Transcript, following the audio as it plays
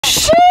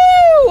Shoo!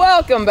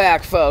 Welcome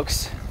back,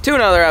 folks, to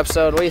another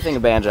episode. What do you think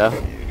of Banjo?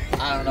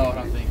 I don't know what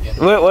I'm thinking.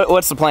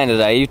 What's the plan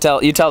today? You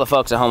tell the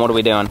folks at home, what are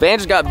we doing?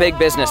 Banjo's got big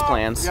business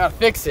plans. We gotta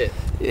fix it.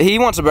 He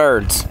wants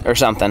birds or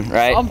something,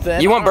 right?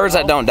 Something. You want birds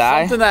that don't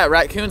die? Something that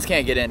raccoons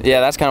can't get in.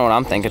 Yeah, that's kind of what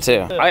I'm thinking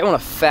too. I want a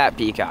fat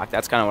peacock.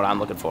 That's kind of what I'm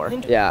looking for.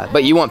 Yeah,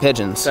 but you want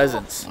pigeons.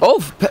 Pheasants.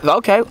 Oh,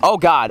 okay. Oh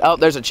God. Oh,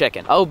 there's a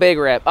chicken. Oh, big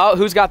rip. Oh,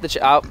 who's got the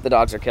oh, the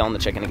dogs are killing the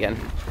chicken again.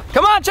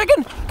 Come on,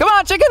 chicken! Come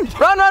on, chicken!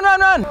 Run, run, run,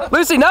 run!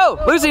 Lucy, no!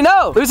 Lucy,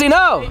 no! Lucy,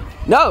 no!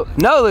 No,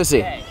 no,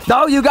 Lucy.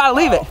 No, you gotta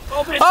leave it.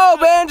 Oh,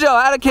 Banjo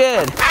had a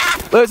kid.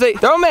 Lucy,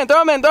 throw him in,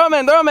 throw him in, throw him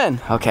in, throw him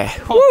in. Okay,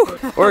 woo,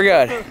 we're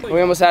good.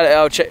 We almost had it.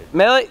 Oh,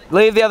 Millie,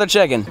 leave the other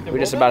chicken. We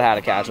just about had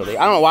a casualty.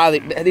 I don't know why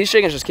these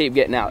chickens just keep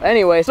getting out.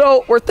 Anyway,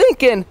 so we're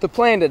thinking the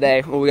plan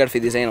today, well, we gotta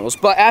feed these animals,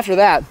 but after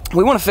that,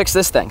 we wanna fix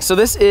this thing. So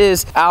this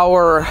is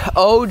our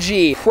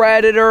OG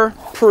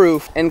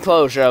predator-proof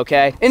enclosure,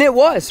 okay? And it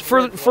was,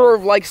 for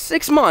like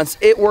 6 months,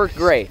 it worked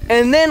great.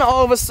 And then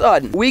all of a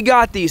sudden, we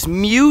got these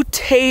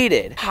mutated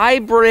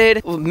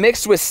hybrid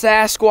mixed with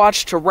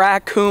Sasquatch to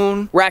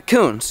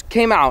raccoons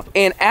came out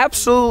and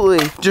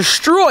absolutely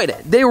destroyed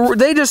it.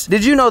 They just,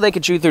 did you know they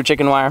could chew through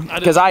chicken wire?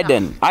 Because I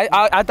didn't.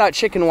 I thought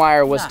chicken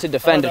wire was to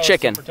defend a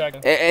chicken.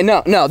 And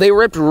no, they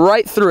ripped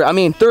right through it. I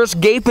mean, there's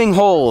gaping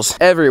holes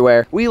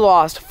everywhere. We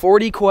lost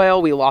 40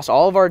 quail, we lost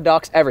all of our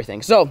ducks,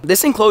 everything. So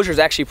this enclosure is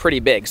actually pretty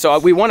big. So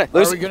we want to,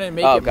 are we gonna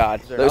make it? Oh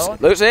God,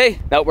 Lucy,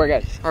 no, we're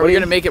good. Are we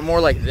gonna make it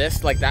more like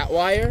this, like that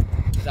wire?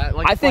 Is that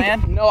like I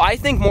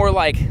think more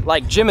like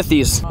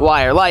Jimothy's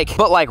wire,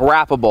 but like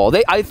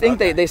wrappable. I think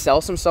they sell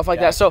some stuff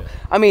like that. So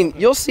I mean,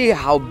 you'll see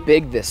how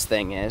big this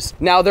thing is.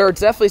 Now there are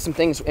definitely some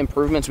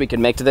improvements we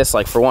can make to this.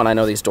 Like for one, I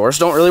know these doors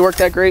don't really work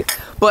that great,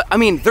 but I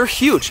mean they're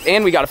huge,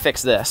 and we got to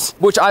fix this.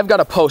 Which I've got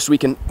a post. We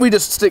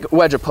just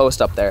wedge a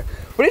post up there,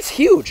 but it's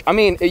huge. I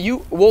mean,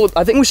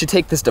 I think we should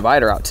take this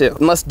divider out too.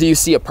 Unless, do you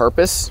see a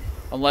purpose?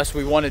 Unless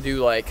we want to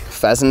do like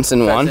pheasants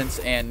in one. Pheasants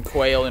and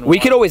quail in one. We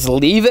could always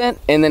leave it,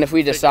 and then if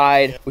we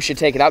decide we should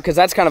take it out, because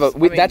that's kind of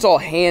that's all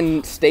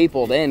hand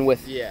stapled in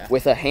with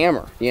a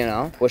hammer, you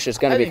know, which is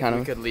going to be kind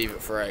of. We could leave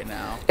it for right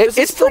now.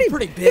 It's pretty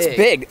big. It's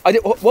big.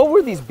 What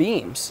were these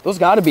beams? Those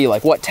got to be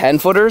like what, 10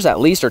 footers at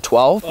least, or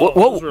 12? Oh,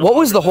 what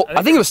was the whole?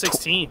 I think it was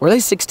 16. Were they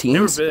 16? They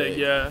were big,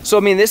 yeah. So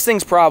I mean, this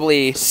thing's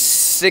probably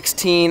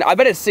 16. I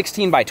bet it's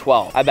 16 by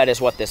 12. I bet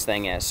is what this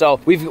thing is. So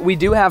we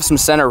do have some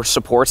center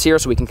supports here,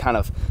 so we can kind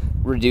of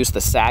reduce the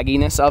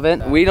sagginess of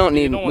it. We don't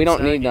need none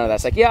of that.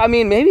 It's like, yeah, I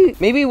mean,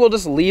 maybe we'll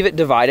just leave it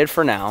divided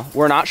for now.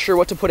 We're not sure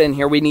what to put in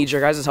here. We need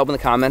your guys' help in the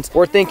comments.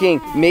 We're thinking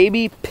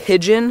maybe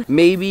pigeon,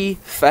 maybe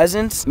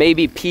pheasants,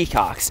 maybe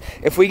peacocks.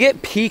 If we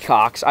get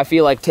peacocks, I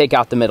feel like take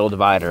out the middle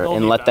divider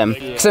and let them.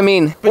 Because I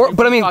mean,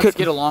 but I mean, could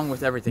get along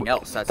with everything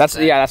else. That's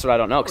what I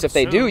don't know. Because if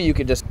they do, you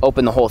could just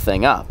open the whole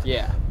thing up.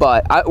 Yeah.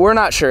 But we're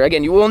not sure.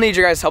 Again, you will need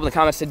your guys' help in the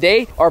comments.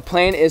 Today, our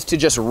plan is to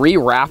just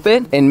rewrap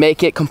it and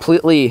make it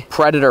completely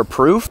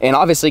predator-proof, and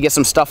obviously get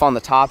some stuff on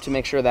the top to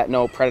make sure that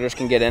no predators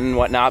can get in and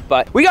whatnot.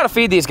 But we got to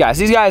feed these guys.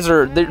 These guys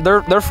are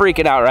they're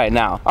freaking out right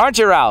now, aren't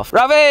you, Ralph?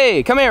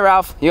 Ralphie, come here,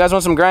 Ralph. You guys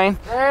want some grain?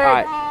 All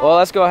right. Well,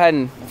 let's go ahead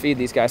and feed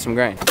these guys some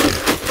grain.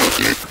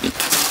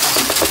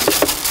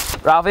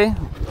 Ralphie,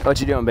 what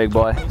you doing, big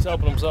boy? He's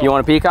helping himself. You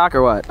want a peacock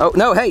or what? Oh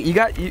no, hey, you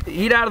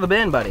eat out of the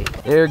bin, buddy.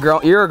 You're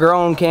a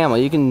grown camel.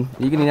 You can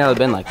eat out of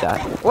the bin like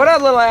that. What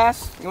up, little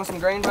ass? You want some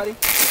grain, buddy?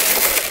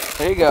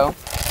 There you go.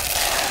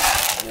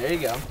 There you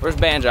go. Where's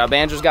Banjo?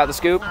 Banjo's got the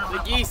scoop?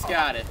 The geese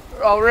got it.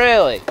 Oh,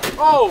 really?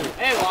 Oh,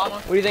 hey, llama.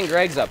 What do you think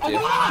Greg's up to?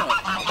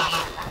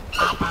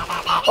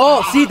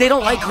 Oh, see, they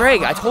don't like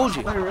Greg. I told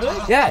you. Wait, really?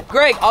 Yeah,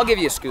 Greg, I'll give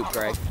you a scoop,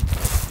 Greg.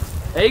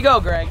 There you go,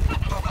 Greg.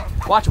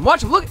 Watch him,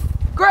 look.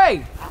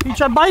 Greg! You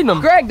tried biting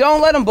him. Greg,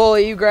 don't let him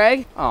bully you,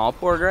 Greg. Oh,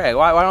 poor Greg.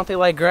 Why don't they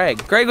like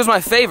Greg? Greg was my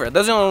favorite.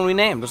 That's the only one we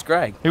named, was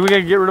Greg. Maybe we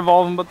gotta get rid of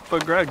all of them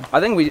but Greg. I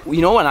think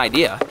you know an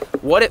idea.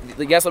 What if,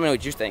 you guys let me know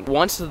what you think.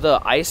 Once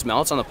the ice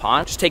melts on the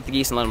pond, just take the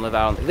geese and let them live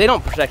out. They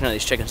don't protect none of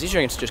these chickens. These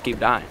chickens just keep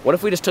dying. What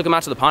if we just took them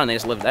out to the pond and they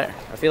just lived there?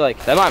 I feel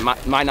like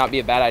that might not be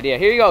a bad idea.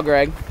 Here you go,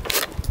 Greg.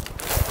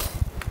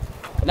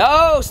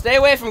 No, stay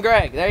away from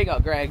Greg. There you go,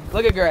 Greg.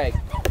 Look at Greg.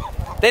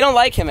 They don't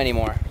like him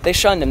anymore. They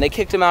shunned him. They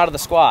kicked him out of the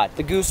squad,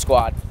 the goose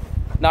squad.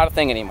 Not a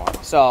thing anymore.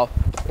 So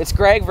it's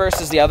Greg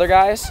versus the other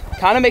guys.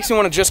 Kind of makes me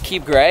want to just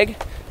keep Greg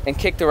and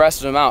kick the rest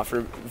of them out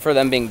for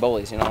them being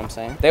bullies, you know what I'm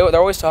saying? They're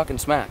always talking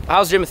smack.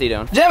 How's Jimothy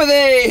doing?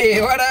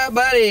 Jimothy, what up,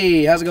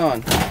 buddy? How's it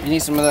going? You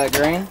need some of that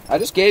grain? I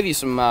just gave you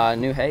some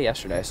new hay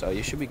yesterday, so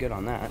you should be good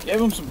on that.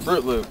 Give him some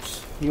Fruit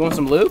Loops. You want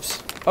some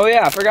loops? Oh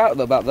yeah, I forgot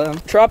about them.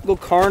 Tropical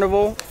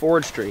Carnival,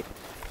 Ford Street.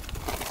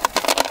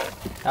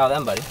 How are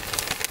them, buddy?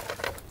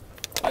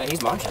 Oh,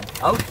 he's munching.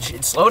 Oh,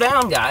 slow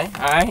down, guy.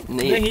 All right.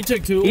 He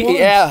took two at once.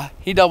 Yeah,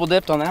 he double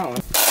dipped on that one.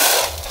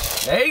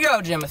 There you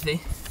go, Jimothy.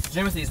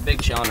 Jimothy's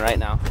big chilling right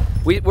now.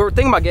 We're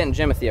thinking about getting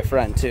Jimothy a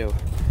friend too,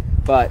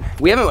 but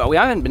we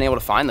haven't been able to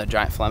find the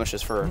giant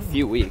Flemishes for a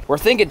few weeks. We're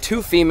thinking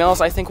 2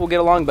 females I think will get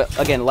along, but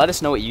again, let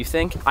us know what you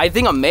think. I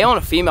think a male and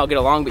a female get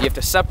along, but you have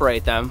to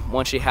separate them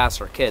once she has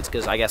her kids,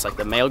 because I guess like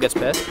the male gets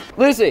pissed.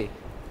 Lucy,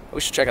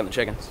 We should check on the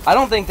chickens. I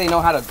don't think they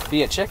know how to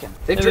be a chicken.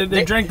 They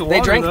drank the water.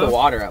 They drank though. the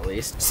water at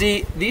least.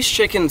 See, these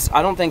chickens,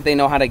 I don't think they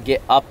know how to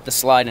get up the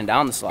slide and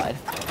down the slide.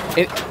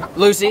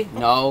 Lucy,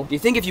 no. Do you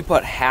think if you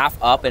put half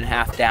up and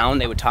half down,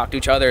 they would talk to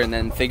each other and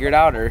then figure it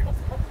out, or?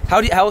 How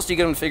else do you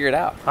get them to figure it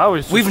out?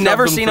 We've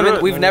never seen them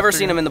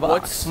in the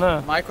box.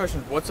 No. My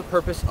question is, what's the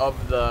purpose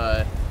of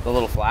the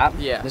little flap?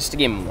 Yeah. Just to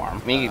keep them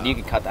warm. I mean, you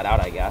could cut that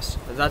out, I guess.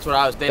 That's what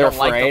I was. They don't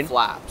like the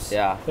flaps.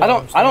 Yeah. I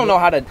don't know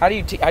how do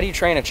you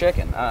train a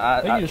chicken?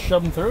 I think you just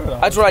shove them through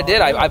it. That's what I did.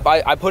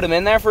 I put them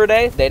in there for a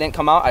day. They didn't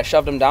come out. I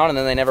shoved them down, and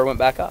then they never went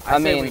back up. I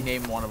mean, we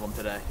named one of them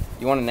today.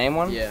 You want to name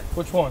one? Yeah.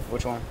 Which one?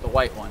 Which one? The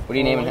white one. What are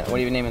you naming? What are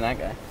you naming that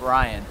guy?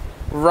 Ryan.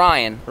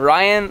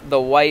 Ryan,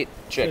 the white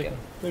chicken.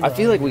 I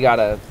feel like we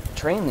gotta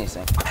train these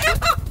things.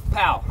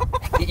 Pal,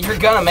 you're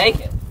gonna make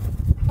it.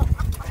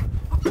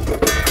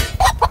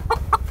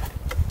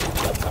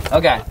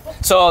 Okay,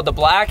 so the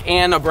black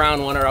and the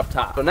brown one are up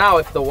top. So now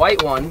if the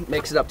white one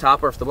makes it up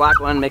top, or if the black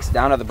one makes it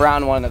down to the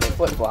brown one, and they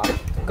flip-flop,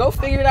 go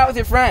figure it out with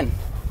your friend.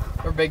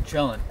 We're big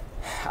chillin'.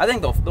 I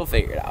think they'll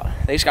figure it out.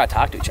 They just gotta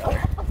talk to each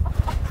other.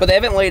 But they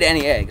haven't laid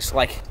any eggs.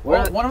 Like,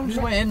 well, one of them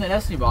just went in the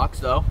nesting box,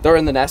 though. They're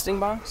in the nesting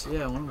box?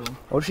 Yeah, one of them.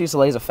 What if she used to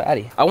lay a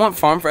fatty? I want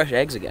farm fresh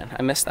eggs again.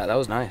 I missed that. That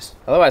was nice.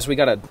 Otherwise, we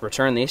gotta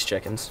return these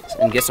chickens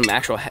and get some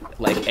actual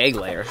like egg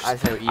layers.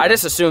 I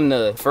just assumed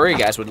the furry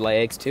guys would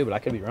lay eggs too, but I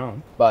could be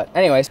wrong. But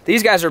anyways,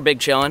 these guys are big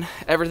chilling.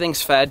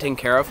 Everything's fed, taken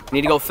care of. We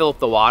need to go fill up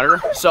the water.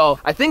 So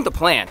I think the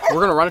plan, we're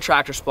gonna run a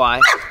tractor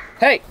supply.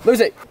 Hey,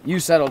 Lucy, you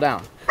settle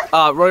down.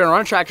 We're gonna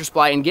run a tractor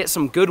supply and get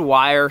some good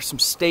wire, some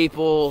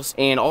staples,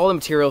 and all the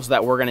materials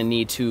that we're gonna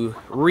need to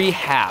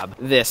rehab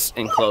this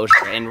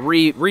enclosure and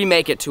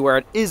remake it to where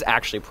it is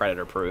actually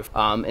predator proof.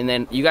 And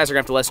then you guys are gonna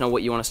have to let us know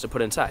what you want us to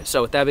put inside.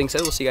 So with that being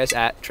said, we'll see you guys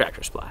at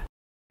tractor supply.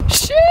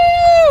 Shoo!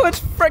 It's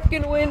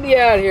freaking windy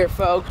out here,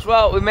 folks.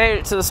 Well, we made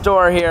it to the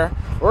store here.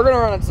 We're gonna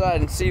run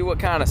inside and see what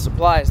kind of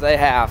supplies they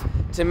have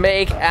to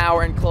make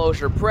our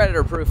enclosure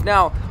predator proof.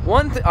 Now,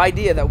 one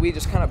idea that we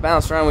just kind of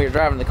bounced around when we were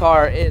driving the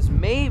car is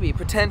maybe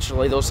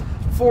potentially those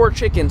 4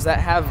 chickens that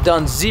have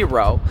done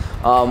 0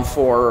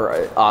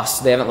 for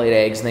us. They haven't laid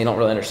eggs and they don't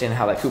really understand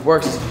how that coop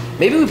works.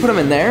 Maybe we put them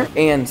in there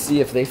and see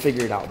if they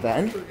figure it out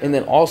then. And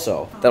then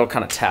also, that'll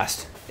kind of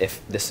test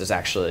if this is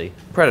actually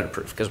predator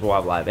proof, because we'll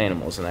have live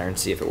animals in there and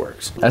see if it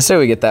works. I say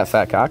we get that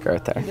fat cock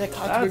right there. That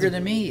cock's bigger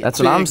than me.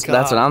 That's what I'm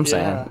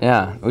saying.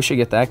 Yeah, we should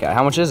get that guy.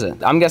 How much is it?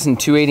 I'm guessing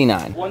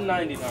 $289.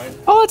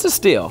 $199. Oh, that's a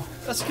steal.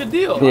 That's a good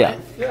deal. Yeah. Right?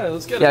 Yeah,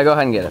 let's get it. Yeah, go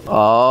ahead and get it.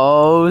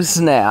 Oh,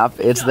 snap.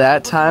 It's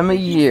that time of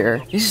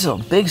year. These are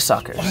some big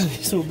suckers. Why are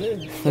they so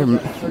big?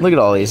 Look at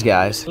all these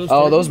guys.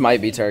 Oh, those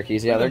might be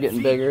turkeys. Yeah, they're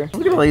getting bigger.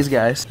 Look at all these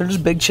guys. They're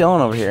just big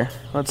chilling over here.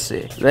 Let's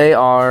see. They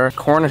are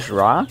Cornish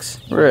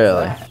rocks?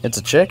 Really? It's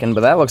a chicken,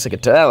 but that looks like a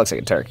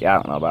turkey. I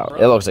don't know about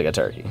it. It looks like a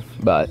turkey.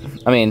 But,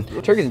 I mean,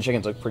 turkeys and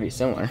chickens look pretty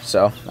similar.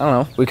 So, I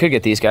don't know. We could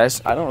get these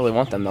guys. I don't really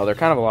want them, though. They're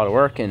kind of a lot of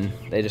work, and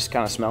they just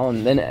kind of smell,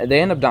 and then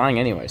they end up dying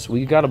anyway. So,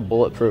 we got to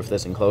bulletproof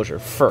this enclosure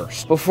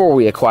first before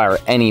we acquire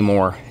any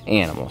more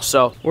animals.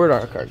 So, where'd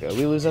our card go?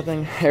 We lose that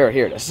thing? Here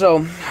it is.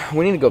 So,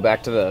 we need to go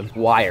back to the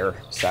wire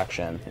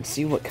section and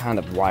see what kind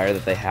of wire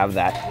that they have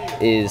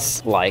that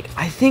is like.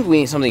 I think we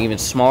need something even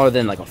smaller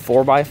than like a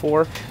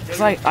 4x4,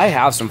 because I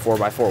have some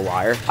 4x4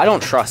 wire. I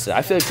don't trust it.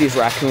 I feel like these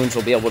raccoons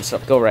will be able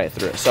to go right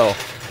through it. So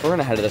we're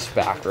gonna head to this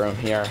back room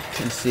here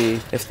and see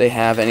if they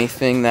have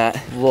anything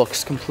that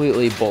looks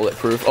completely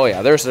bulletproof. Oh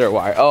yeah, there's their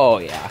wire. Oh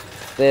yeah,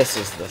 this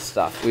is the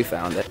stuff. We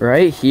found it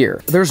right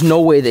here. There's no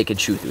way they could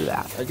chew through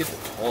that. I get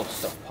the tallest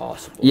stuff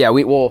possible. Yeah,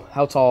 well,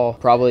 how tall?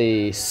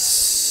 Probably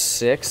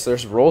 6.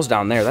 There's rolls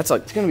down there. That's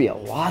like, it's gonna be a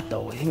lot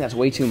though. I think that's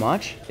way too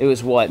much. It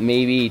was what,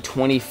 maybe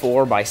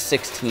 24 by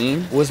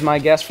 16 was my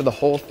guess for the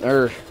whole,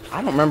 or I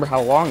don't remember how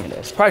long it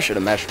is. Probably should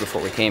have measured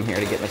before we came here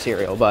to get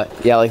material, but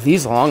yeah, like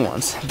these long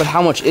ones. But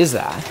how much is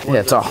that? Yeah,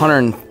 it's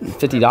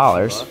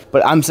 $150.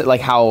 But I'm saying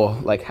like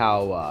how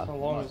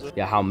long is it?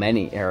 Yeah, how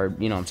many, or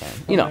you know what I'm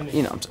saying? You know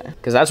what I'm saying?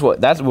 Because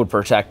that would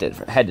protect it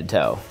from head to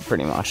toe,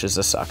 pretty much, is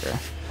the sucker.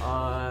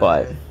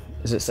 But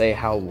does it say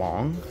how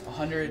long?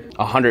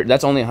 100.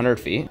 That's only 100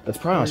 feet. That's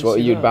probably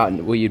what you'd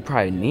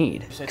probably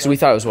need. Because we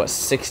thought it was what,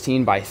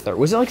 16 by 30.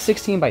 Was it like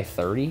 16 by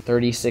 30?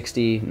 30,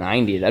 60,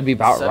 90. That'd be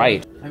about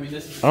right. I mean,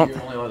 this is your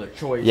only other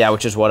choice. Yeah,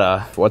 which is what's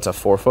a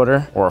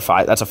 4-footer or a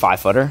 5? That's a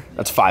 5-footer.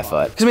 That's 5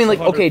 foot. Because I mean, like,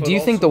 okay, do you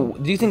think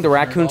the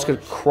raccoons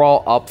could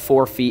crawl up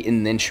 4 feet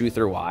and then chew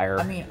through wire?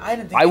 I mean,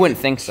 I wouldn't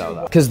think so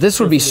though. Because this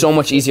would be so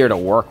much easier to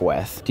work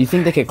with. Do you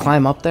think they could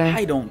climb up there?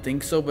 I don't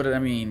think so, but I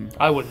mean,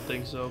 I wouldn't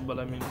think so, but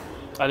I mean,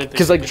 I didn't think.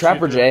 Because like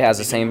Trapper Jay has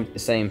the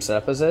same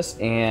setup as this,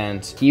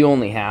 and he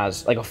only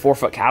has like a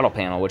 4-foot cattle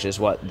panel, which is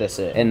what this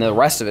is, and the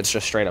rest of it's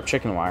just straight up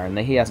chicken wire, and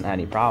he hasn't had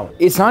any problem.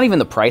 It's not even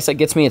the price that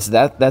gets me. It's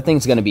that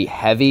thing's gonna be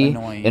heavy,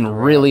 annoying,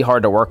 and really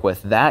hard to work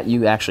with. That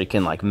you actually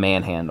can like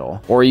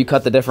manhandle, or you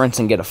cut the difference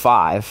and get a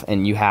 5,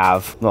 and you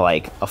have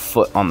like a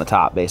foot on the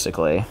top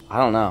basically. I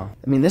don't know.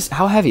 I mean,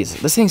 how heavy is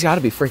it? This thing's got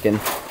to be freaking.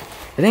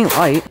 It ain't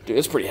light, dude.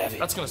 It's pretty heavy.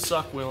 That's gonna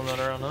suck wheeling that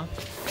around, huh?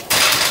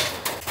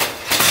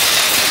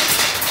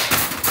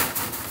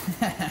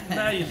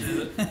 Now you did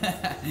it.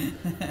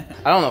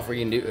 I don't know if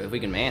we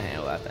can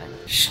manhandle that thing.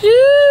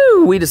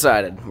 Shoo! We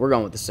decided we're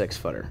going with the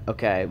 6-footer.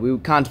 Okay, we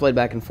contemplated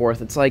back and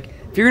forth. It's like,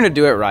 if you're gonna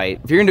do it right,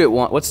 if you're gonna do it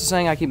once, what's the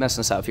saying? I keep messing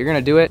this up. If you're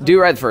gonna do it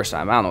right the first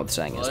time. I don't know what the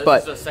saying is, Well,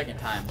 but this is the second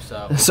time,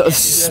 so.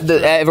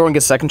 Everyone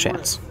gets a second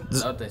chance.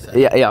 That's what they said.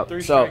 Yeah.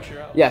 3 So strikes,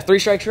 you're out. yeah, 3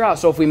 strikes you're out.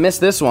 So if we miss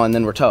this one,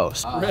 then we're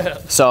toast.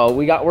 So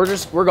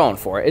we're going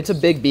for it. It's a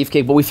big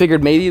beefcake, but we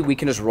figured maybe we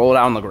can just roll it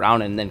out on the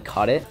ground and then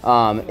cut it.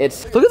 Look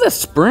at this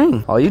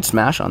spring. Oh, you'd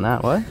smash on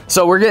that. What?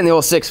 So we're getting the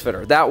old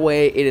 6-footer. That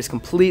way it is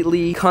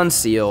completely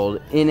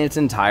concealed in its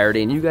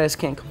entirety, and you guys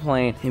can't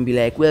complain and be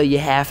like, well, you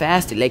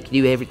half-assed it like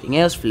you do everything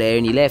else, Flair,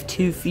 and you left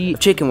 2 feet of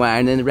chicken wire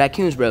and then the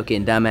raccoons broke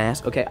in,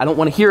 dumbass. Okay, I don't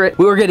want to hear it.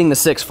 We were getting the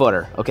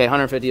 6-footer. Okay,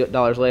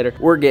 $150 later,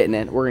 we're getting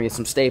it. We're gonna get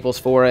some staples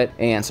for it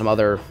and some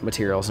other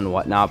materials and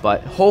whatnot,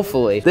 but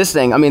hopefully this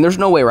thing, I mean, there's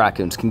no way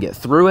raccoons can get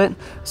through it,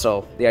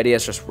 so the idea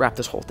is just wrap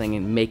this whole thing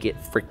and make it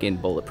freaking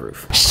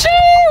bulletproof. Shoo!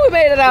 We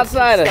made it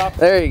outside it.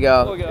 There you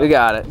go. We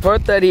got it.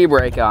 Put that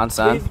e-brake on,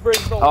 son.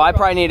 Oh, I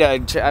probably need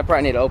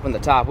to open the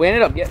top. We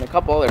ended up getting a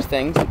couple other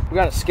things. We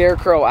got a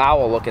scarecrow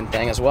owl looking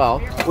thing as well,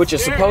 which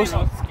is supposed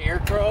to...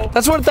 Scarecrow?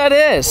 That's what that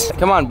is.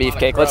 Come on,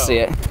 Beefcake, let's see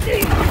it.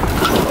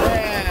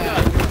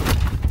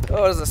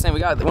 Oh, what does it say? We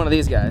got one of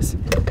these guys.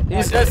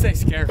 It does say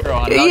scarecrow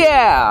on it.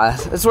 Yeah,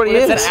 that's what he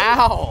is. It's an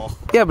owl.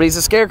 Yeah, but he's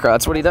a scarecrow.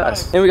 That's what he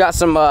does. And we got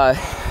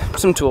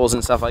some tools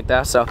and stuff like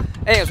that. So,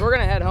 anyways, we're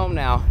gonna head home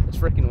now. It's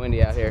freaking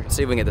windy out here. Let's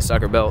see if we can get the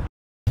sucker built.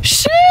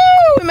 Shoo!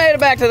 We made it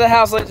back to the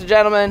house, ladies and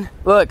gentlemen.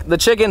 Look, the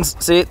chickens,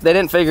 see, they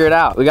didn't figure it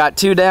out. We got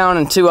 2 down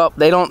and 2 up.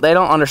 They don't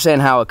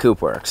understand how a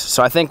coop works.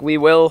 So I think we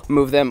will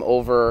move them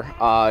over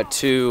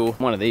to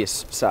one of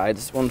these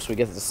sides once we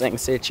get this thing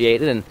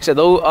situated. And so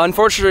though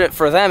unfortunate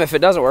for them if it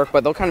doesn't work,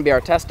 but they'll kind of be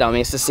our test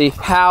dummies to see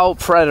how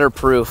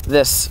predator-proof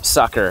this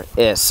sucker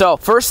is. So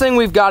first thing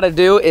we've got to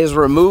do is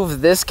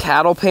remove this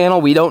cattle panel.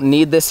 We don't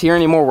need this here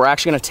anymore. We're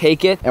actually gonna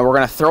take it and we're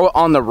gonna throw it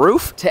on the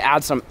roof to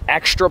add some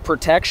extra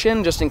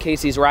protection just in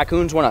case these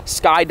raccoons want to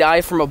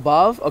skydive from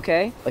above,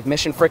 okay? Like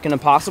Mission Frickin'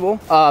 Impossible.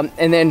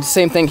 And then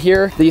same thing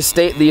here. These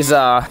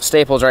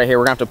staples right here,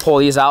 we're gonna have to pull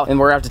these out and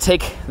we're gonna have to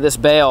take this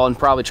bale and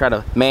probably try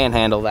to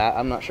manhandle that.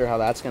 I'm not sure how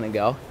that's gonna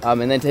go.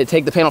 And then to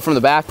take the panel from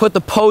the back, put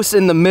the posts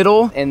in the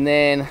middle, and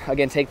then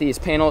again, take these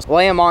panels,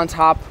 lay them on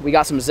top. We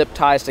got some zip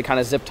ties to kind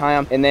of zip tie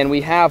them. And then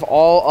we have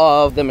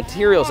all of the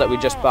materials that we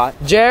just bought.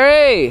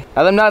 Jerry,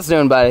 how them nuts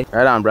doing, buddy?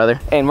 Right on, brother.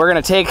 And we're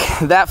gonna take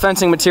that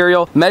fencing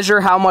material,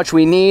 measure how much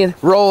we need,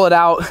 roll it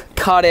out,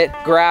 cut it,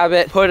 grab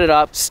it, put it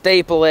up,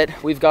 staple it.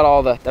 We've got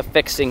all the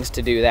fixings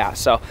to do that.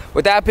 So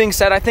with that being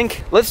said, I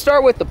think let's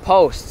start with the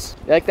posts.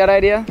 You like that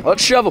idea?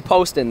 Let's shove a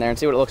post in there and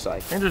see what it looks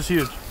like. They're just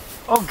huge.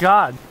 Oh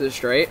God. Is it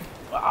straight?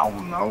 Wow,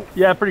 no.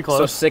 Yeah, pretty close.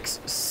 So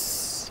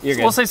 6, you're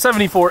good. We'll say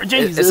 74.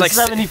 Jesus, It's like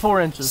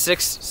 74 inches.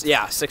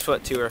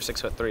 6'2" or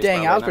 6'3".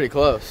 Dang, I was pretty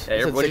close.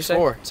 Yeah, what'd you say?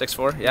 6'4".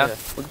 6'4", yeah.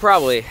 We could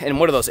probably, and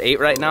what are those, 8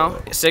 right now?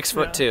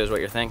 6'2" is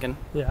what you're thinking?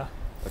 Yeah.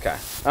 Okay.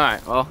 All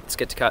right, well, let's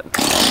get to cutting.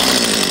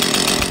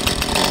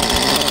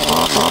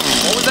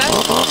 What was that?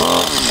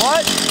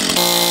 What?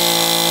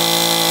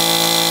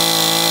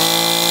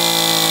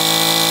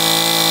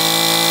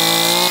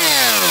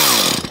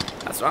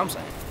 That's what I'm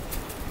saying.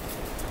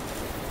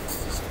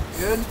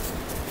 Good?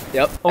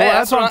 Yep. Oh, Hey,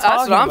 that's what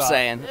I'm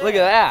saying. Look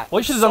at that.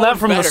 We should have done that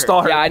from the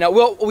start. Yeah, I know.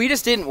 Well, we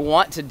just didn't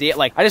want to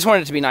like, I just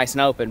wanted it to be nice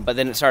and open, but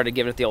then it started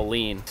giving it the old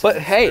lean. But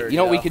hey, you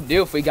know what we could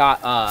do if we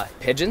got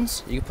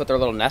pigeons? You could put their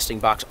little nesting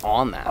box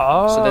on that.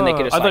 Oh, so then they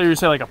could just, I thought you were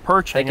saying like a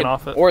perch hanging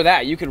off it. Or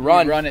that, you could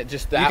run it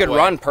just that You could way.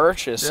 run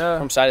perches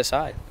from side to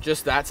side.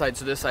 Just that side,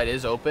 so this side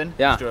is open.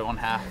 Yeah. Just do it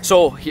 1/2.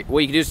 So what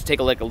you can do is take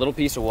a little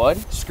piece of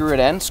wood, screw it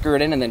in,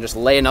 and then just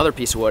lay another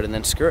piece of wood and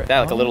then screw it.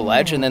 That like a little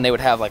ledge, and then they would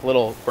have like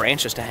little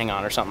branches to hang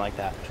on or something like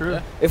that. True.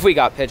 Yeah. If we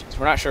got pigeons,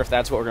 we're not sure if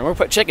that's what we're gonna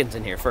put chickens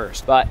in here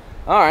first. But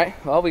all right,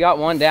 well, we got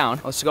one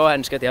down. Let's go ahead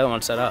and just get the other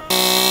one set up.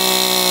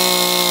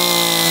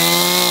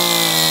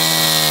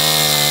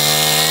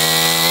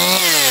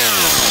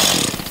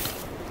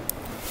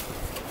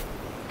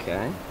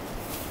 Okay.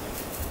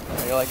 How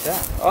do you like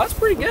that? Oh, that's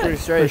pretty good. Pretty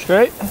straight. Pretty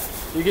straight.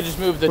 You could just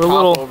move the We're a top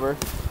little- over.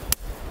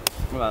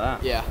 What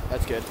about that? Yeah,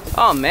 that's good.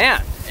 Oh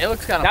man, It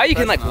looks kind of. now you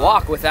can like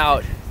walk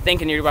without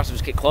thinking you're about to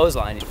just get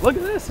clotheslined. Look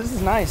at this. This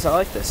is nice. I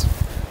like this.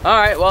 All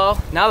right,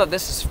 well, now that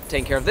this is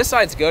taken care of, this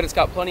side's good. It's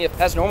got plenty of,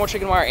 has normal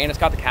chicken wire and it's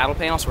got the cattle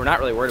panel, so we're not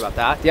really worried about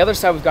that. The other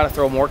side, we've got to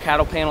throw more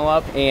cattle panel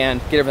up and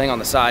get everything on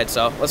the side.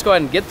 So let's go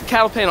ahead and get the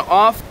cattle panel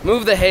off,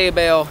 move the hay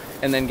bale,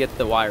 and then get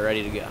the wire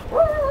ready to go.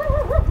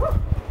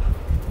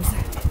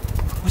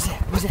 Who's that?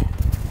 Who's that?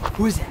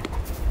 Who is that?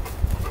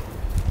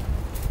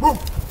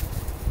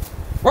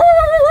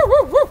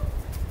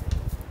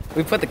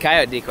 We put the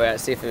coyote decoy out to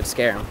see if it would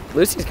scare him.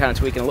 Lucy's kind of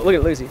tweaking. Look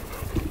at Lucy.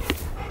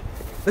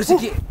 Lucy,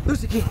 get him.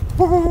 Lucy, get him.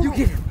 You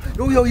get him.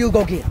 You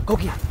go get him. Go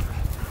get him.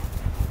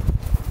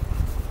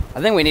 I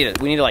think we need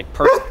to like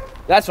perch.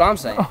 That's what I'm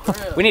saying.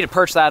 We need to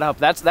perch that up.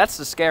 That's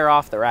to scare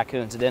off the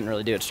raccoons. It didn't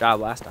really do its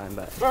job last time,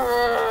 but.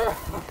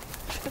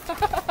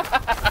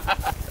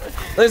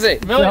 Lucy.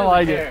 Don't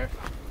like it.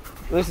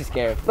 Lucy's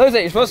scared. Lucy,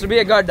 you're supposed to be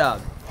a guard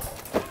dog.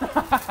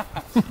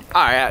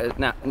 All right,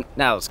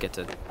 now let's get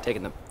to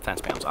taking the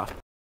fence panels off.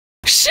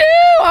 Shoo!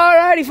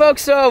 Alrighty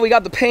folks, so we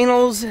got the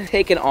panels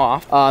taken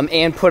off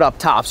and put up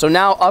top. So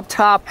now up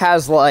top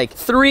has like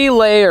 3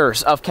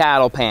 layers of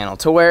cattle panel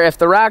to where if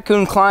the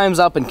raccoon climbs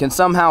up and can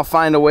somehow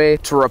find a way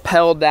to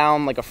rappel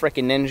down like a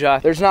freaking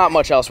ninja, there's not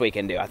much else we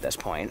can do at this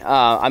point.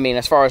 I mean,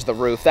 as far as the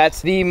roof,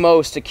 that's the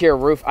most secure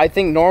roof. I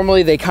think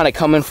normally they kind of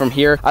come in from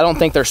here. I don't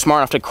think they're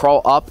smart enough to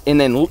crawl up and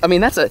then, I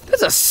mean, that's a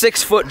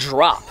 6-foot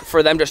drop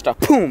for them just to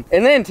boom.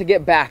 And then to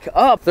get back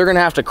up, they're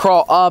gonna have to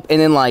crawl up and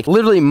then like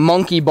literally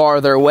monkey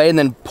bar their way and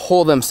then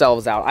pull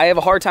themselves out. I have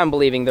a hard time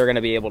believing they're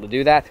gonna be able to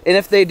do that. And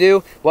if they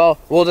do, well,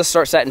 we'll just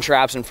start setting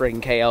traps and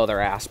freaking KO their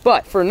ass.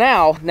 But for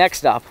now,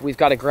 next up, we've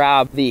got to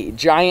grab the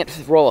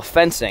giant roll of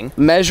fencing,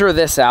 measure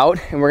this out,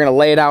 and we're gonna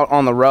lay it out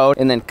on the road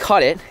and then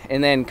cut it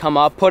and then come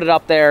up, put it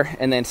up there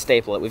and then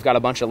staple it. We've got a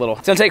bunch of little,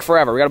 it's gonna take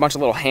forever. We got a bunch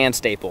of little hand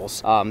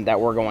staples that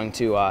we're going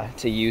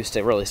to use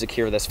to really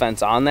secure this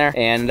fence on there.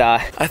 And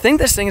I think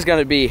this thing is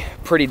gonna be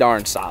pretty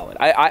darn solid.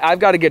 I've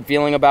got a good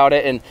feeling about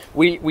it, and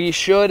we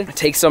should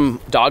take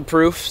some dog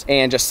proofs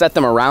and just set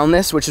them around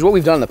this, which is what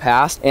we've done in the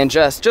past, and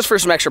just for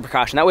some extra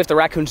precaution. That way if the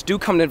raccoons do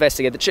come to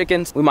investigate the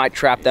chickens, we might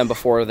trap them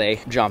before they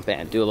jump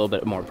in, do a little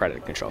bit more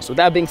predator control. So with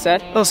that being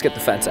said, let's get the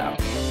fence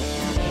out.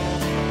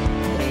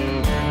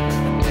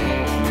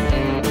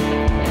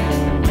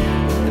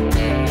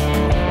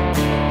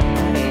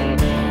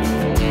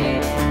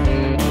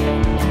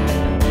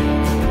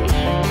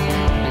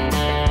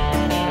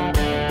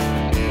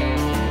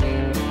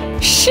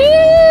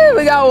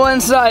 We got one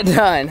side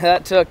done.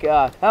 That took,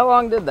 how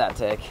long did that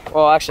take?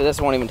 Well, actually,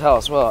 this won't even tell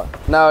us, will it?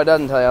 No, it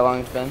doesn't tell you how long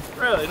it's been.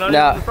 Really? Not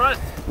even the front?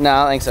 No,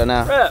 I don't think so,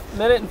 no. Yeah,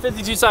 minute and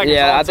 52 seconds.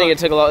 Yeah, I think it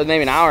took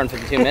maybe an hour and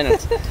 52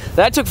 minutes.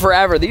 That took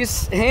forever.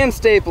 These hand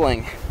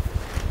stapling,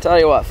 tell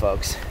you what,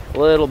 folks, a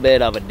little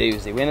bit of a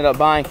doozy. We ended up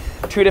buying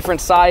 2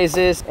 different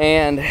sizes,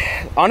 and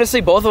honestly,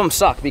 both of them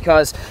suck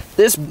because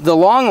the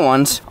long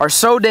ones are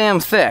so damn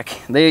thick,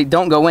 they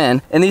don't go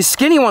in, and these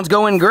skinny ones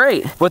go in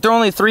great, but they're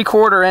only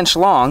 3/4 inch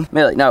long.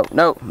 Millie, no,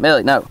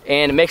 Millie, no.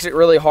 And it makes it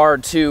really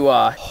hard to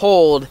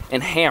hold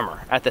and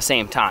hammer at the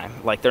same time.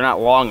 Like, they're not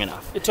long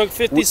enough. It took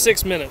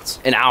 56 minutes.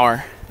 An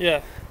hour.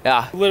 Yeah.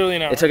 Yeah. Literally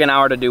an hour. It took an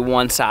hour to do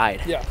one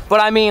side. Yeah.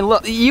 But I mean,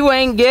 look, you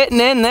ain't getting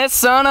in this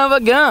son of a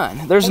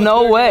gun. There's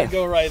no way.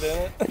 Go right in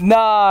it.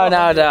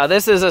 No.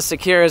 This is as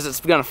secure as it's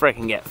gonna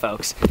freaking get,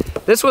 folks.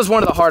 This was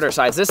one of the harder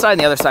sides. This side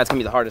and the other side's gonna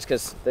be the hardest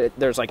because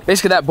there's like,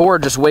 basically that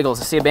board just wiggles.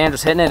 You see a band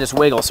just hitting it, just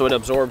wiggles, so it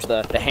absorbs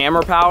the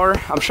hammer power.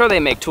 I'm sure they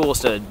make tools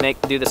to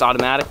do this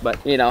automatic,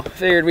 but you know,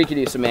 figured we could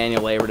use some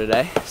manual labor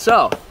today.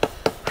 So,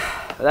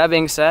 that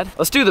being said,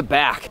 let's do the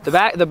back. The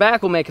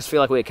back will make us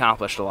feel like we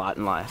accomplished a lot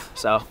in life.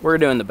 So we're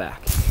doing the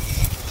back.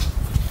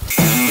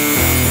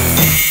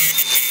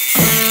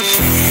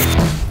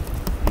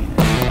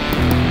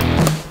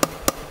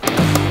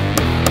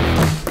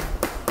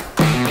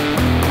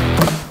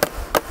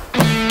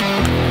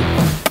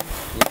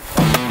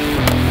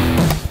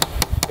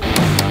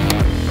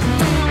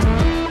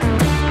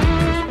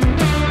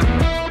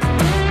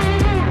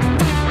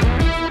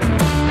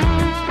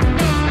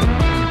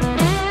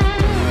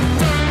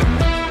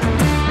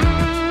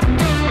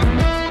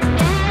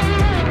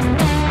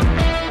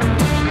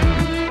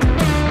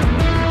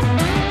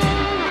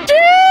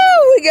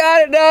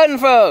 Done,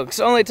 folks.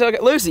 Only took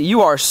it. Lucy,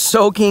 you are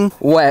soaking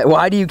wet.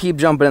 Why do you keep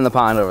jumping in the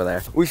pond over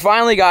there? We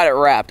finally got it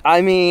wrapped.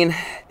 I mean,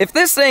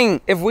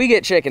 if we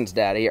get chickens,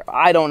 Daddy,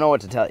 I don't know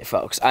what to tell you,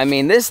 folks. I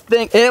mean, this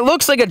thing, it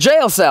looks like a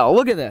jail cell.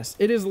 Look at this.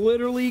 It is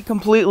literally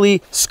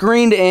completely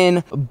screened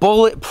in,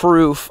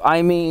 bulletproof.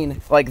 I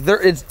mean, like,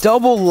 it's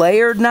double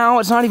layered now.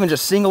 It's not even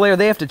just single layer.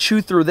 They have to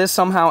chew through this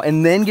somehow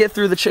and then get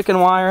through the chicken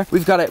wire.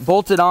 We've got it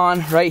bolted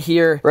on right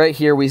here. Right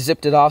here, we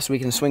zipped it off so we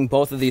can swing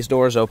both of these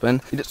doors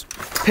open. You just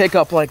pick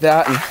up like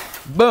that and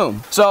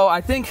boom. So I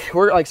think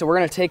we're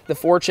gonna take the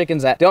 4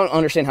 chickens that don't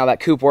understand how that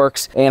coop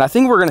works, and I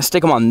think we're gonna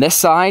stick them on this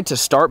side to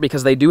start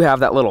because they do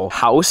have that little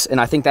house, and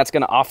I think that's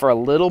gonna offer a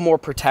little more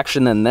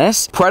protection than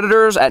this.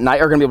 Predators at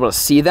night are gonna be able to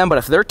see them, but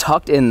if they're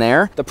tucked in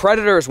there, the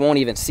predators won't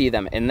even see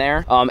them in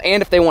there.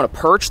 And if they want to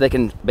perch, they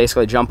can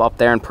basically jump up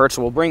there and perch.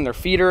 So we'll bring their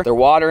feeder, their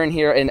water in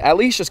here, and at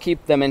least just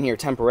keep them in here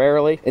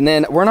temporarily. And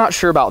then we're not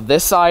sure about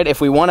this side. If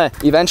we want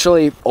to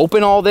eventually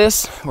open all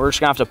this, we're just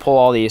gonna have to pull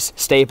all these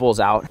staples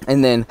out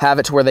and then have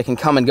it to where they can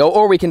come and go,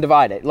 or we can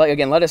divide it. Like,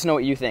 again, let us know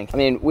what you think. I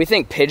mean, we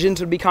think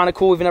pigeons would be kind of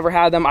cool. We've never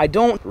had them. I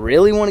don't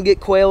really want to get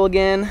quail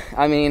again.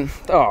 I mean,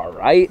 they're all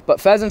right, but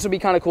pheasants would be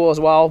kind of cool as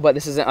well, but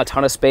this isn't a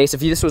ton of space.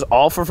 If this was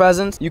all for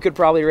pheasants, you could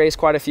probably raise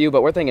quite a few,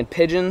 but we're thinking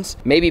pigeons,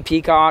 maybe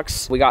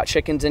peacocks. We got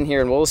chickens in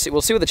here, and we'll see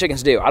what the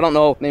chickens do. I don't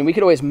know. I mean, we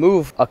could always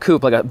move a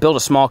coop, build a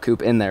small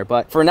coop in there,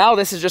 but for now,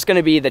 this is just going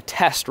to be the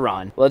test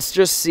run. Let's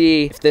just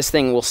see if this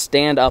thing will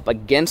stand up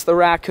against the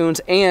raccoons,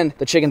 and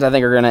the chickens, I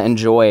think, are going to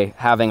enjoy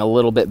having a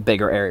little bit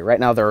bigger area. Right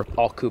now, they're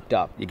all cooped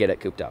up. You get it,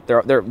 cooped up.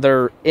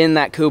 They're in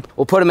that coop.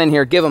 We'll put them in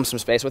here, give them some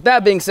space. With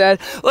that being said,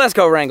 let's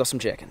go wrangle some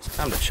chickens.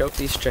 Time to choke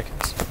these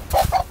chickens.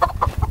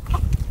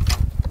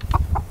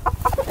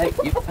 Hey,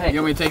 you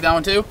want me to take that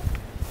one too?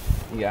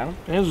 You got him?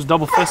 He was just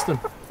double fisting.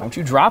 Don't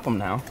you drop him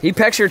now. He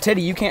pecks your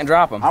titty, you can't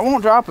drop him. I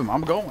won't drop him.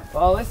 I'm going.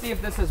 Well, let's see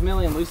if this is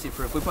Millie and Lucy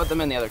proof. We put them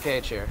in the other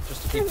cage here,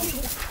 just to keep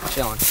them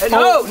chilling. Hey,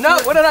 no,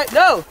 what did I,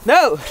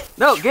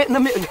 no, get in the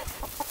middle.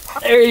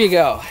 There you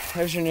go.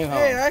 There's your new home.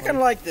 Hey, I kind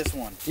of like this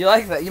one. You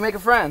like that? You make a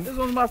friend. This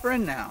one's my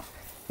friend now.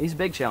 He's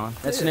big chilling.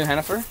 That's the new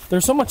Hennifer?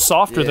 They're so much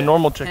softer than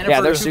normal chickens.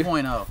 Yeah, they're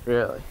 2.0.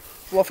 Really?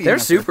 Fluffy They're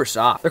Hennifer. super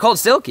soft. They're called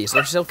silkies.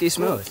 They're silky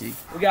smooth.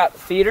 We got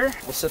feeder.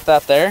 We'll sit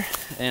that there,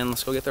 and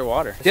let's go get their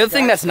water. The other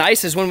thing that's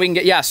nice is when we can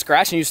get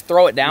scratch and you just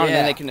throw it down, and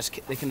then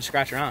they can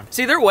scratch around.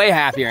 See, they're way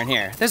happier in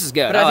here. This is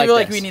good. But I feel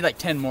like this. we need like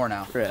 10 more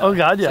now. Really? Oh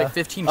god, yeah. Like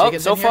 15 Oh,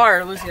 chickens so in here.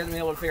 far Lucy hasn't been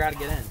able to figure out how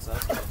to get in. So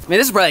that's good. I mean,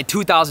 this is probably like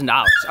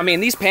 $2,000. I mean,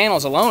 these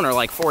panels alone are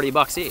like 40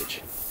 bucks each.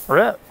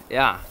 Rip.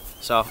 Yeah.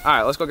 So, all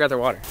right, let's go get their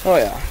water. Oh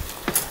yeah.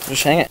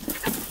 Just hang it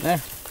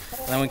there.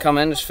 And then we come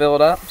in, just fill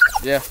it up.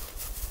 Yeah.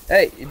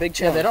 Hey, you big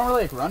chill. Yeah, they don't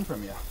really like run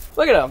from you.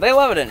 Look at them. They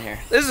love it in here.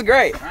 This is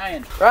great.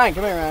 Ryan, Ryan,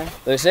 come here, Ryan.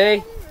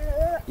 Lucy,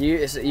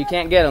 you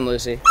can't get him,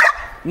 Lucy.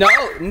 No.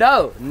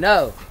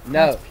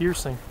 That's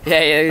piercing. Yeah,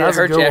 it That's a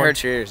hurts. good Yeah, it one.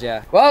 hurts your ears.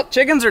 Yeah. Well,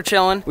 chickens are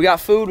chilling. We got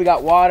food. We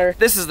got water.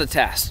 This is the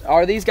test.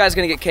 Are these guys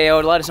gonna get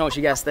KO'd? Let us know what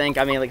you guys think.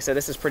 I mean, like I said,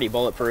 this is pretty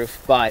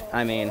bulletproof. But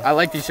I mean, I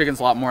like these chickens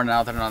a lot more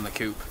now than on the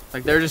coop.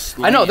 Like they're just.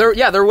 I know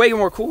laying. they're way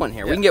more cool in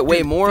here. We can get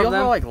way more feel of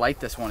them. how like light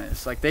this one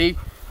is. Like they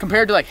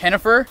compared to like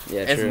Hennifer,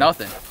 Yeah, it's true.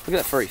 nothing. Look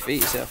at that furry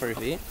feet. You see that furry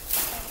feet?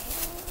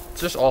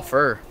 It's just all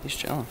fur. He's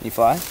chilling. You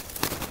fly?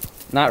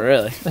 Not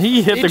really.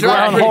 He hit He the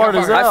tried. ground hard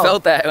as hell. I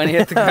felt that when he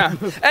hit the ground.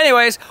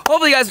 Anyways,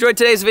 hopefully you guys enjoyed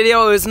today's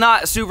video. It was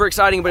not super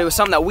exciting, but it was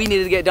something that we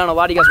needed to get done. A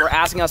lot of you guys were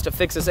asking us to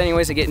fix this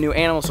anyways to get new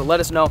animals, so let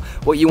us know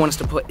what you want us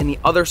to put in the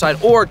other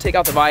side or take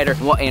out the divider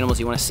and what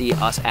animals you want to see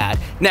us add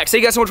next.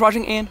 Thank you guys so much for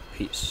watching, and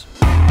peace.